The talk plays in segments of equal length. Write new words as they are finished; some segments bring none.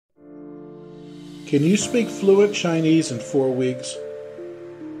Can you speak fluent Chinese in 4 weeks?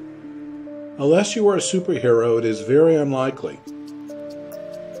 Unless you are a superhero, it is very unlikely.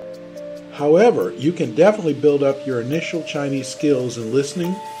 However, you can definitely build up your initial Chinese skills in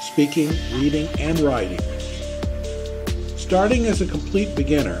listening, speaking, reading, and writing. Starting as a complete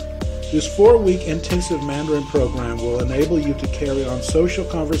beginner, this 4-week intensive Mandarin program will enable you to carry on social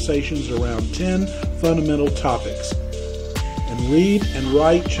conversations around 10 fundamental topics and read and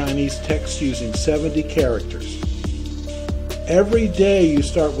write Chinese text using 70 characters. Every day you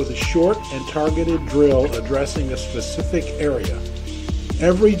start with a short and targeted drill addressing a specific area.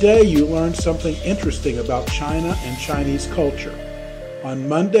 Every day you learn something interesting about China and Chinese culture. On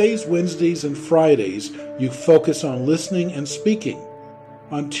Mondays, Wednesdays, and Fridays, you focus on listening and speaking.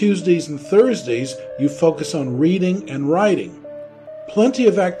 On Tuesdays and Thursdays, you focus on reading and writing. Plenty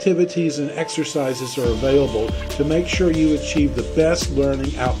of activities and exercises are available to make sure you achieve the best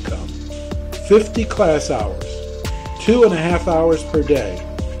learning outcome. 50 class hours, 2.5 hours per day,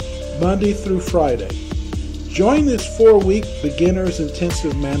 Monday through Friday. Join this 4-week Beginner's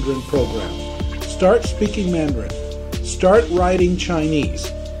Intensive Mandarin Program. Start speaking Mandarin. Start writing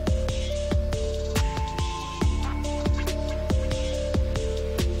Chinese.